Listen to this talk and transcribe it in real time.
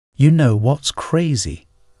You know what's crazy?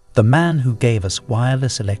 The man who gave us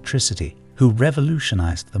wireless electricity, who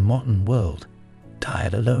revolutionized the modern world,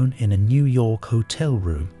 died alone in a New York hotel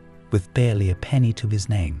room with barely a penny to his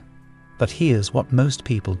name. But here's what most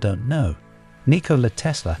people don't know. Nikola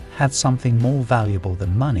Tesla had something more valuable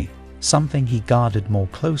than money, something he guarded more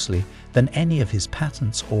closely than any of his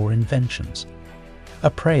patents or inventions.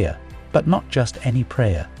 A prayer, but not just any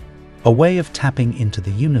prayer. A way of tapping into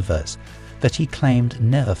the universe that he claimed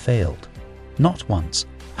never failed. Not once.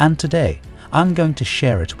 And today, I'm going to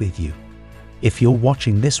share it with you. If you're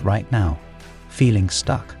watching this right now, feeling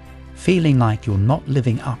stuck, feeling like you're not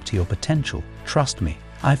living up to your potential, trust me,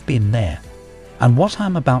 I've been there. And what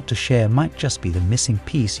I'm about to share might just be the missing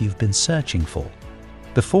piece you've been searching for.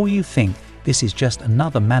 Before you think this is just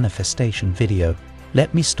another manifestation video,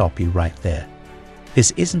 let me stop you right there. This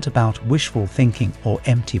isn't about wishful thinking or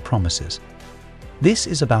empty promises. This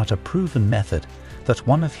is about a proven method that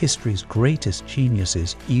one of history's greatest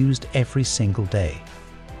geniuses used every single day.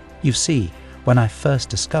 You see, when I first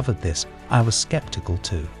discovered this, I was skeptical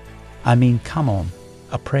too. I mean, come on,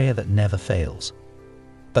 a prayer that never fails.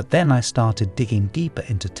 But then I started digging deeper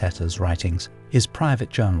into Tesla's writings, his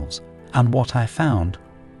private journals, and what I found,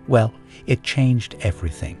 well, it changed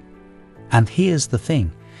everything. And here's the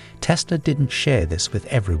thing, Tesla didn't share this with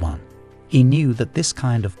everyone. He knew that this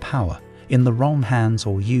kind of power, in the wrong hands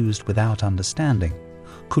or used without understanding,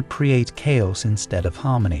 could create chaos instead of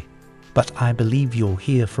harmony. But I believe you're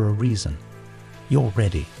here for a reason. You're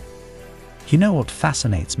ready. You know what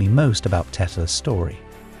fascinates me most about Tesla's story?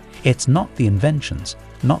 It's not the inventions,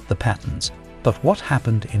 not the patents, but what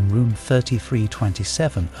happened in room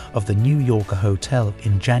 3327 of the New Yorker hotel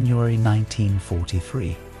in January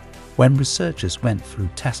 1943. When researchers went through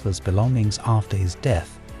Tesla's belongings after his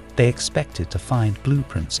death, they expected to find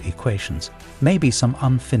blueprints, equations, maybe some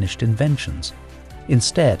unfinished inventions.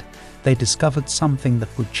 Instead, they discovered something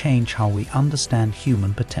that would change how we understand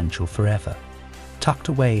human potential forever. Tucked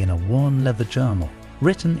away in a worn leather journal,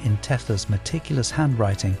 written in Tesla's meticulous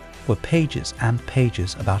handwriting, were pages and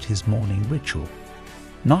pages about his morning ritual.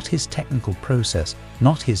 Not his technical process,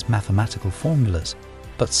 not his mathematical formulas,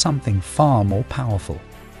 but something far more powerful.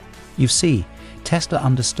 You see, Tesla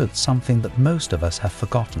understood something that most of us have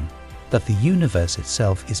forgotten, that the universe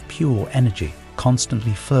itself is pure energy,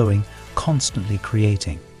 constantly flowing, constantly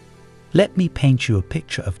creating. Let me paint you a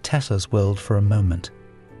picture of Tesla's world for a moment.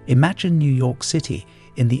 Imagine New York City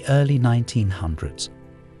in the early 1900s.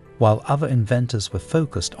 While other inventors were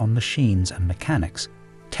focused on machines and mechanics,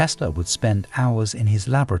 Tesla would spend hours in his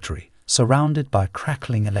laboratory, surrounded by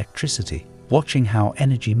crackling electricity, watching how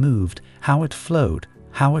energy moved, how it flowed,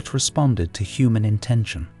 how it responded to human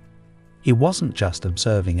intention. He wasn't just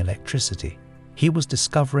observing electricity, he was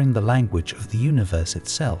discovering the language of the universe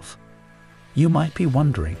itself. You might be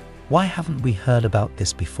wondering, why haven't we heard about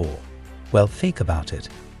this before? Well, think about it.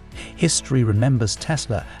 History remembers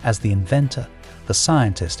Tesla as the inventor, the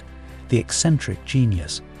scientist, the eccentric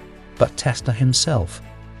genius. But Tesla himself,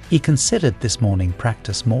 he considered this morning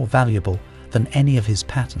practice more valuable than any of his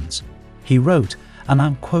patents. He wrote, and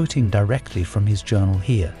I'm quoting directly from his journal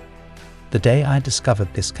here, "The day I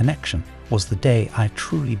discovered this connection was the day I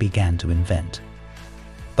truly began to invent."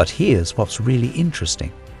 But here's what's really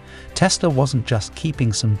interesting. Tesla wasn't just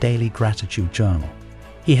keeping some daily gratitude journal.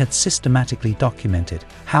 He had systematically documented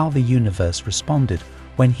how the universe responded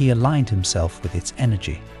when he aligned himself with its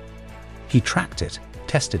energy. He tracked it,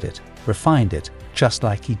 tested it, refined it, just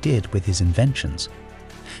like he did with his inventions.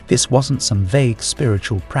 This wasn't some vague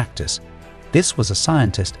spiritual practice. This was a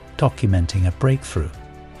scientist documenting a breakthrough.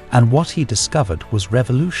 And what he discovered was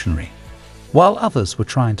revolutionary. While others were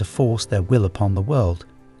trying to force their will upon the world,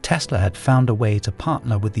 Tesla had found a way to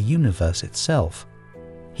partner with the universe itself.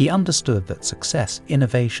 He understood that success,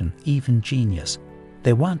 innovation, even genius,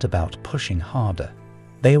 they weren't about pushing harder.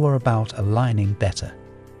 They were about aligning better.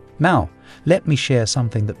 Now, let me share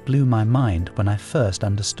something that blew my mind when I first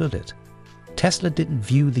understood it. Tesla didn't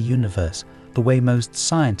view the universe the way most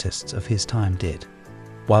scientists of his time did.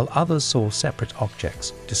 While others saw separate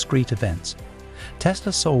objects, discrete events,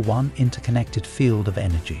 Tesla saw one interconnected field of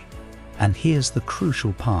energy. And here's the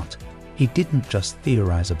crucial part. He didn't just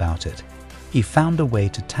theorize about it. He found a way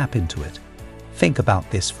to tap into it. Think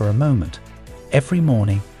about this for a moment. Every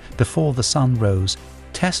morning, before the sun rose,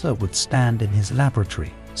 Tesla would stand in his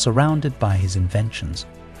laboratory, surrounded by his inventions,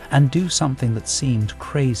 and do something that seemed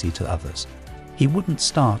crazy to others. He wouldn't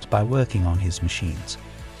start by working on his machines.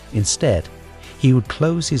 Instead, he would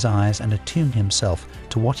close his eyes and attune himself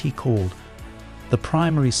to what he called the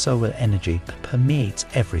primary solar energy that permeates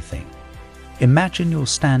everything. Imagine you're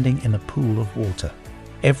standing in a pool of water.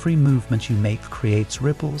 Every movement you make creates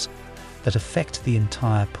ripples that affect the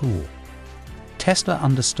entire pool. Tesla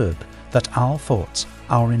understood that our thoughts,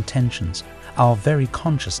 our intentions, our very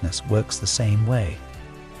consciousness works the same way.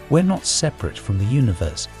 We're not separate from the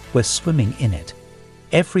universe, we're swimming in it.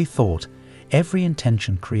 Every thought, every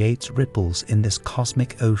intention creates ripples in this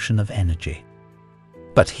cosmic ocean of energy.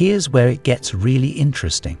 But here's where it gets really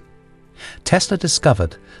interesting. Tesla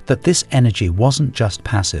discovered that this energy wasn't just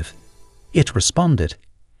passive. It responded,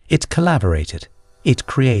 it collaborated, it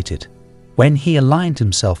created. When he aligned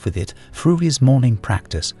himself with it through his morning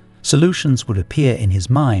practice, solutions would appear in his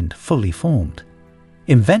mind fully formed.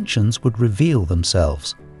 Inventions would reveal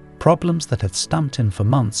themselves. Problems that had stumped him for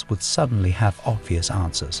months would suddenly have obvious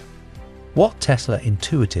answers. What Tesla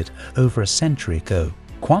intuited over a century ago,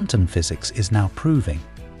 quantum physics is now proving.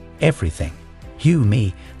 Everything. You,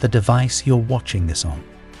 me, the device you're watching this on.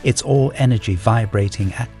 It's all energy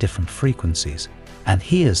vibrating at different frequencies. And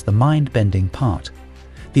here's the mind-bending part.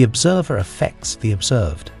 The observer affects the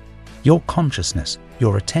observed. Your consciousness,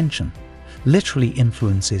 your attention, literally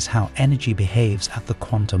influences how energy behaves at the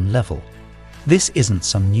quantum level. This isn't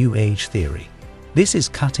some new age theory. This is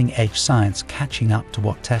cutting-edge science catching up to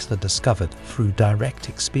what Tesla discovered through direct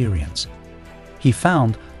experience. He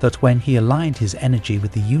found that when he aligned his energy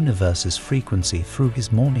with the universe's frequency through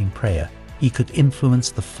his morning prayer, he could influence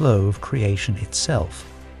the flow of creation itself.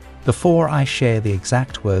 Before I share the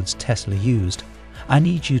exact words Tesla used, I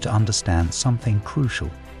need you to understand something crucial.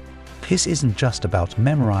 This isn't just about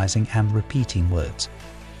memorizing and repeating words.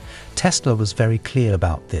 Tesla was very clear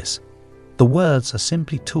about this. The words are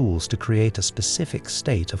simply tools to create a specific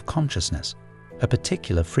state of consciousness, a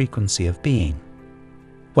particular frequency of being.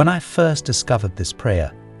 When I first discovered this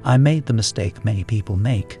prayer, I made the mistake many people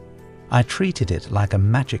make. I treated it like a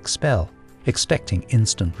magic spell, expecting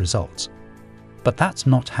instant results. But that's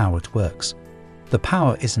not how it works. The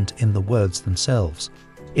power isn't in the words themselves.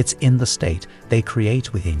 It's in the state they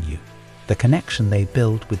create within you, the connection they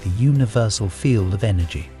build with the universal field of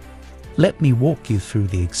energy. Let me walk you through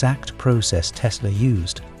the exact process Tesla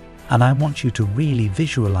used, and I want you to really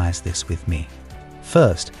visualize this with me.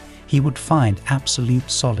 First, he would find absolute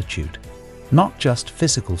solitude. Not just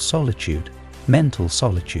physical solitude, mental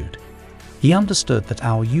solitude. He understood that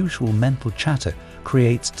our usual mental chatter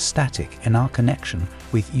creates static in our connection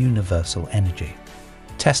with universal energy.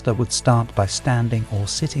 Tesla would start by standing or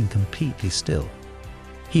sitting completely still.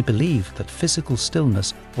 He believed that physical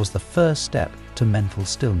stillness was the first step to mental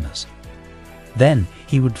stillness. Then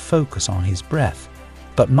he would focus on his breath,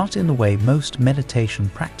 but not in the way most meditation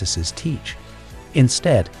practices teach.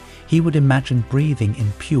 Instead, he would imagine breathing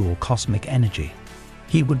in pure cosmic energy.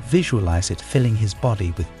 He would visualize it filling his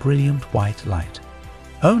body with brilliant white light.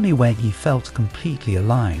 Only when he felt completely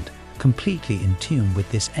aligned, completely in tune with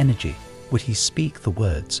this energy, would he speak the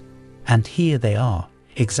words. And here they are,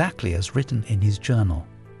 exactly as written in his journal.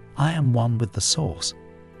 I am one with the source.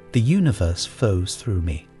 The universe flows through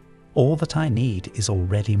me. All that I need is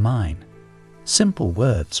already mine. Simple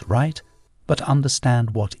words, right? But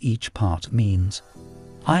understand what each part means.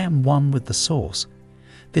 I am one with the source.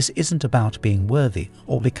 This isn't about being worthy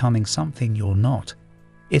or becoming something you're not.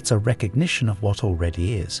 It's a recognition of what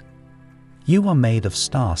already is. You are made of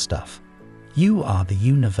star stuff. You are the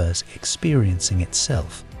universe experiencing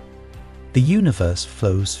itself. The universe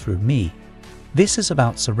flows through me. This is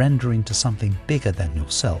about surrendering to something bigger than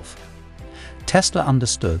yourself. Tesla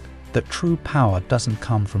understood that true power doesn't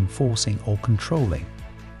come from forcing or controlling.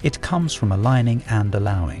 It comes from aligning and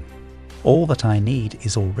allowing. All that I need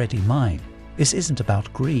is already mine. This isn't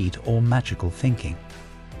about greed or magical thinking.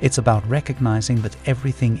 It's about recognizing that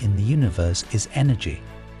everything in the universe is energy,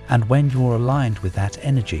 and when you're aligned with that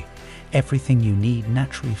energy, everything you need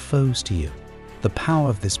naturally flows to you. The power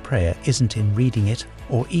of this prayer isn't in reading it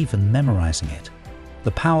or even memorizing it.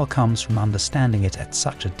 The power comes from understanding it at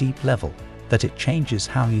such a deep level that it changes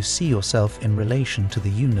how you see yourself in relation to the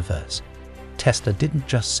universe. Tesla didn't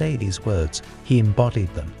just say these words, he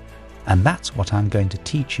embodied them. And that's what I'm going to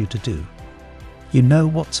teach you to do. You know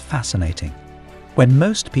what's fascinating? When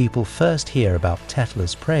most people first hear about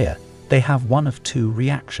Tesla's prayer, they have one of two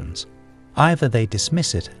reactions. Either they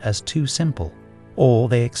dismiss it as too simple, or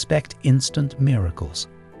they expect instant miracles.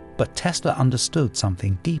 But Tesla understood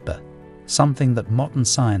something deeper, something that modern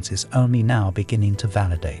science is only now beginning to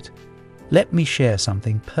validate. Let me share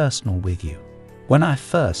something personal with you. When I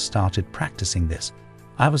first started practicing this,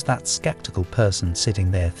 I was that skeptical person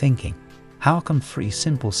sitting there thinking, how can 3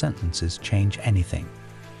 simple sentences change anything?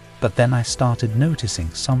 But then I started noticing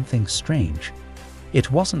something strange.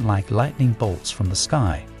 It wasn't like lightning bolts from the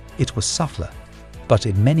sky. It was subtler, but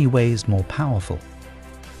in many ways more powerful.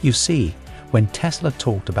 You see, When Tesla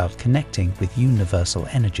talked about connecting with universal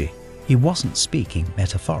energy, he wasn't speaking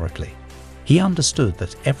metaphorically. He understood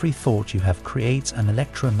that every thought you have creates an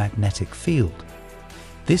electromagnetic field.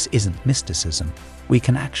 This isn't mysticism. We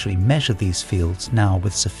can actually measure these fields now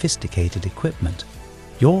with sophisticated equipment.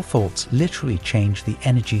 Your thoughts literally change the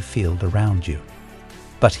energy field around you.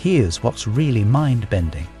 But here's what's really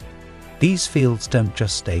mind-bending. These fields don't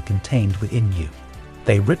just stay contained within you.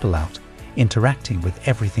 They ripple out, interacting with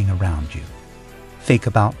everything around you. Think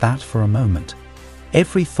about that for a moment.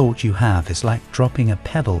 Every thought you have is like dropping a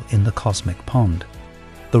pebble in the cosmic pond.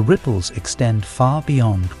 The ripples extend far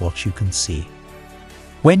beyond what you can see.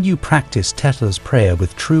 When you practice Tesla's prayer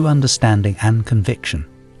with true understanding and conviction,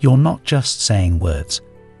 you're not just saying words.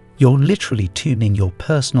 You're literally tuning your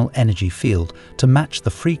personal energy field to match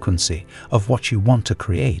the frequency of what you want to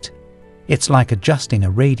create. It's like adjusting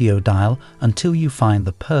a radio dial until you find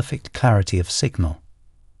the perfect clarity of signal.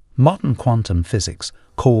 Modern quantum physics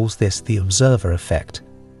calls this the observer effect,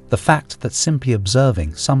 the fact that simply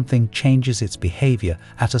observing something changes its behavior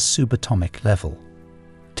at a subatomic level.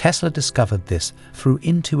 Tesla discovered this through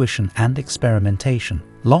intuition and experimentation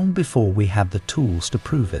long before we had the tools to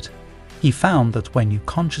prove it. He found that when you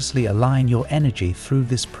consciously align your energy through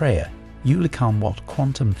this prayer, you become what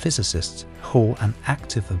quantum physicists call an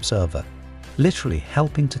active observer, literally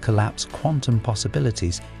helping to collapse quantum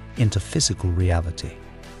possibilities into physical reality.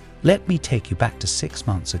 Let me take you back to 6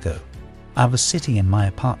 months ago. I was sitting in my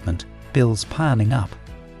apartment, bills piling up,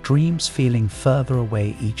 dreams feeling further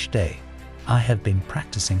away each day. I had been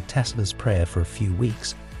practicing Tesla's prayer for a few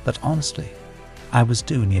weeks, but honestly, I was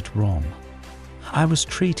doing it wrong. I was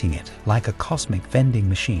treating it like a cosmic vending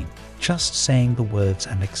machine, just saying the words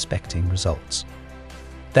and expecting results.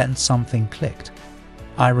 Then something clicked.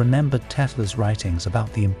 I remembered Tesla's writings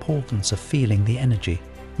about the importance of feeling the energy,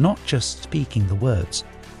 not just speaking the words.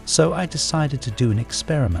 So I decided to do an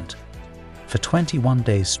experiment. For 21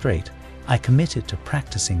 days straight, I committed to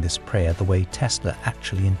practicing this prayer the way Tesla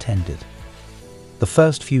actually intended. The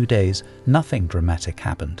first few days, nothing dramatic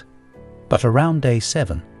happened. But around day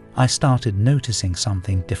 7, I started noticing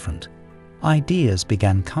something different. Ideas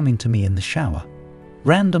began coming to me in the shower.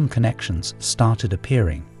 Random connections started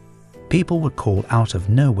appearing. People would call out of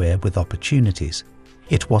nowhere with opportunities.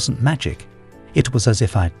 It wasn't magic. It was as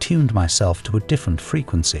if I tuned myself to a different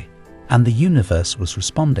frequency, and the universe was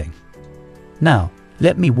responding. Now,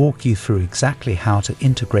 let me walk you through exactly how to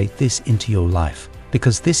integrate this into your life,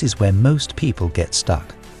 because this is where most people get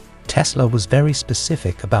stuck. Tesla was very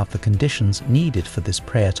specific about the conditions needed for this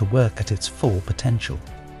prayer to work at its full potential.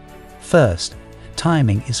 First,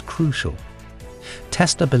 timing is crucial.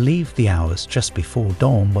 Tesla believed the hours just before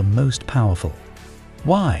dawn were most powerful.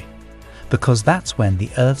 Why? Because that's when the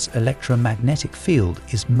Earth's electromagnetic field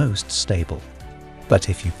is most stable. But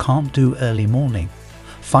if you can't do early morning,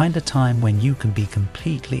 find a time when you can be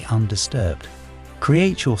completely undisturbed.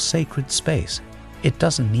 Create your sacred space. It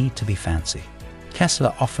doesn't need to be fancy.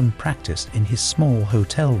 Tesla often practiced in his small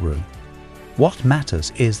hotel room. What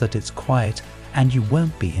matters is that it's quiet and you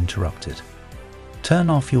won't be interrupted. Turn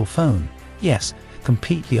off your phone. Yes,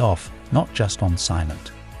 completely off, not just on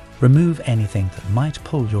silent. Remove anything that might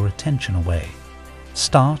pull your attention away.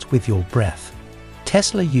 Start with your breath.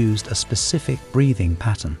 Tesla used a specific breathing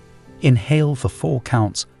pattern. Inhale for 4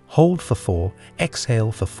 counts, hold for 4,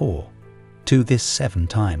 exhale for 4. Do this 7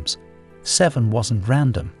 times. 7 wasn't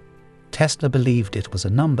random. Tesla believed it was a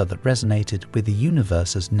number that resonated with the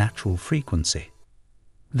universe's natural frequency.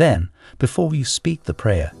 Then, before you speak the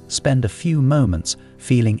prayer, spend a few moments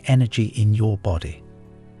feeling energy in your body.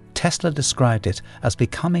 Tesla described it as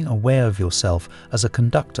becoming aware of yourself as a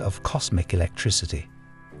conductor of cosmic electricity.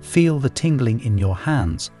 Feel the tingling in your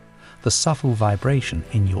hands, the subtle vibration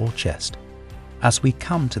in your chest. As we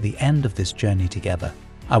come to the end of this journey together,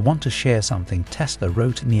 I want to share something Tesla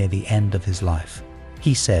wrote near the end of his life.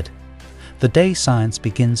 He said, "The day science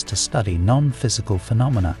begins to study non-physical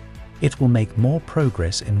phenomena, it will make more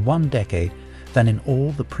progress in 1 decade than in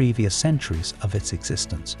all the previous centuries of its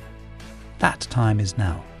existence." That time is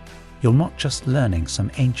now. You're not just learning some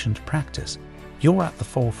ancient practice. You're at the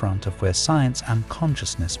forefront of where science and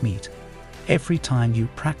consciousness meet. Every time you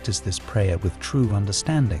practice this prayer with true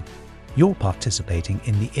understanding, you're participating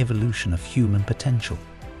in the evolution of human potential.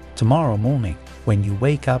 Tomorrow morning, when you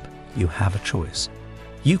wake up, you have a choice.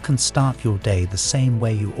 You can start your day the same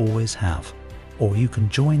way you always have, or you can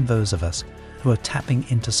join those of us who are tapping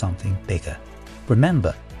into something bigger.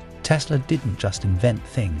 Remember, Tesla didn't just invent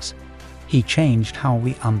things. He changed how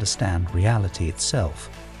we understand reality itself.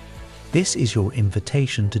 This is your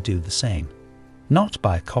invitation to do the same, not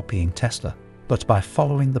by copying Tesla, but by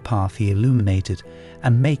following the path he illuminated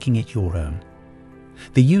and making it your own.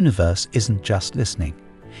 The universe isn't just listening,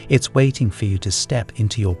 it's waiting for you to step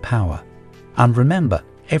into your power. And remember,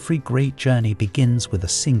 every great journey begins with a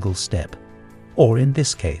single step, or in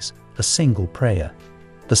this case, a single prayer.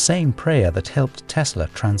 The same prayer that helped Tesla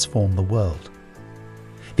transform the world.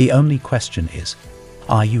 The only question is,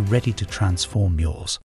 are you ready to transform yours?